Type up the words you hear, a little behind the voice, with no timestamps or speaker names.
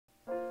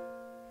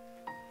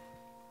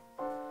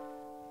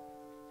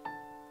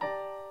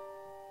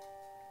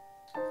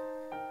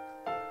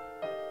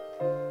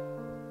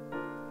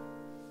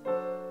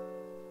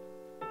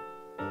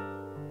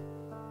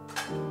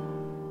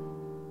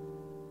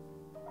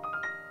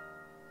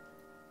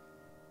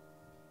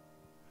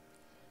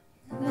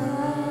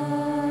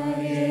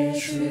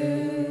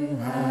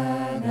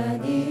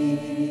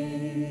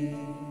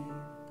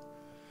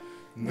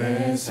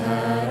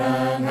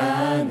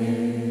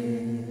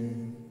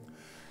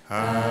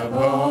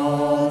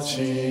아버지,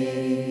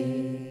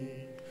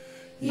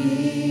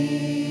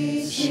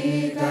 이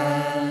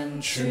시간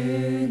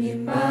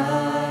주님만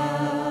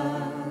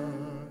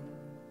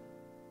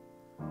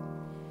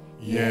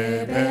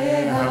예배합니다.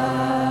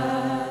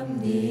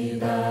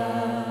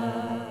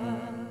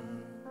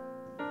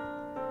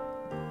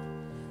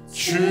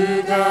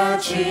 주가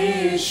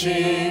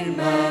지으신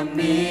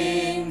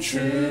만민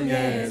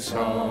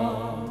중에서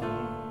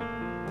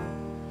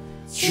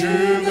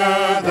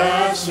주가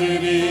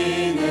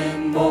다스리는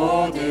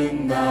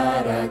모든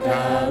나라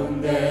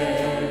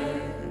가운데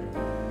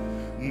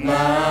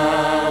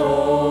나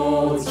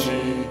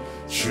오직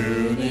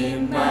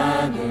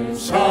주님만을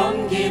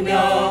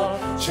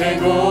섬기며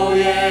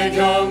최고의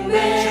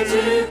경배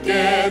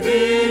주께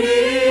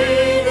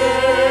드리네.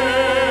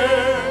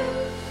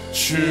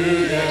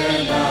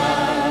 주의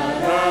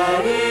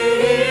나라를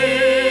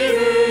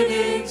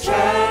이루는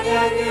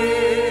찬양을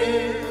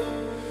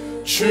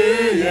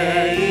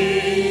주의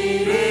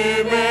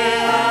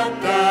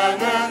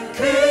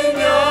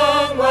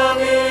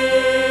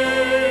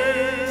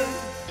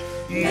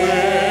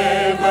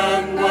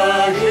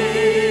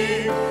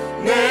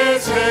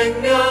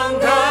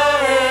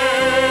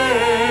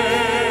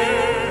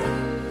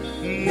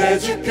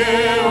주께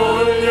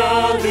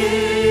올려드리네.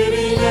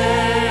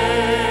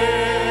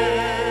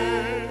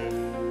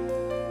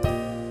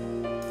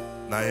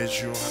 나의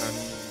주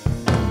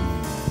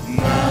하나님,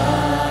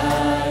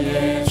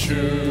 나의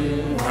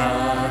주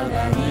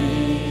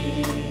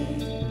하나님,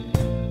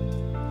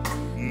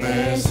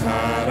 내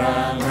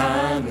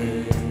사랑하는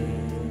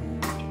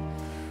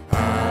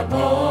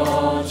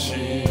아버지,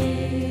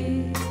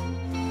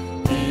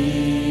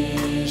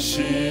 이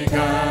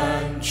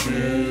시간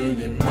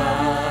주님만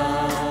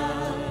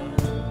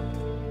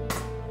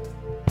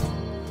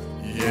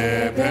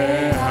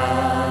예배합니다.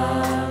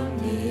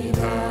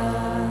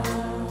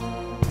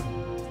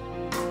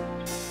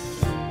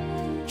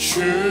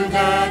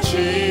 주가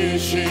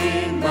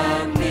지으신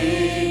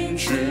만민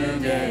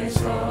중에서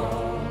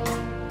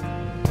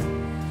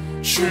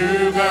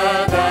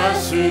주가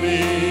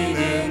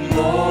다스리는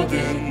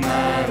모든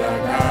나라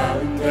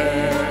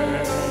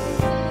가운데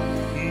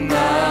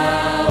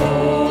나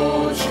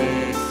오직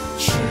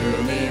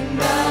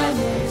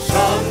주님만을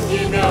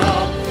섬기며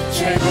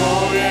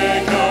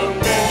최고의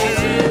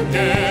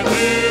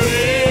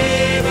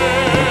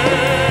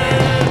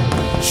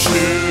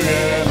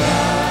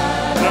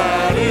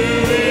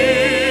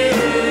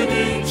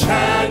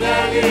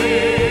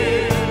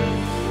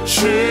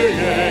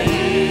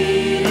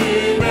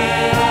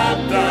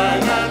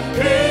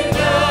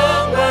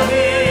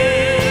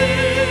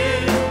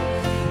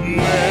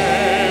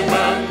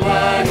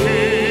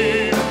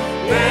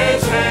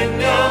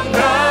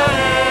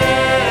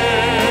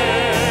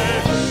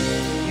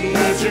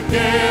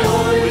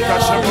우리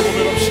다시 한번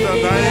고백합시다.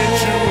 나의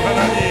주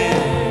하나님,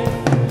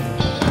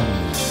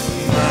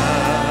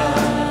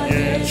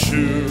 나의 주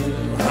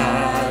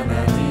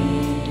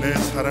하나님, 내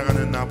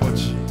사랑하는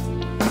아버지,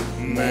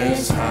 내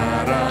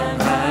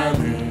사랑하는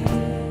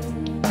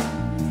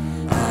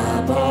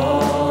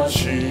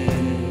아버지,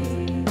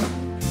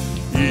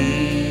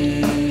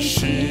 이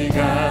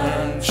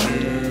시간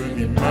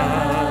주님만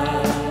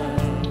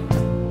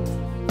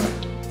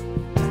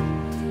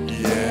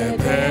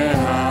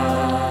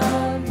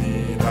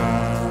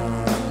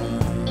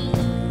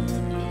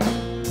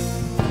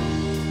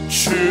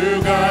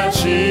주가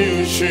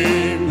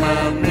지으신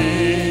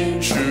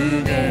만민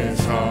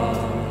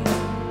중에서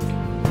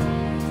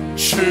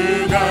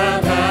주가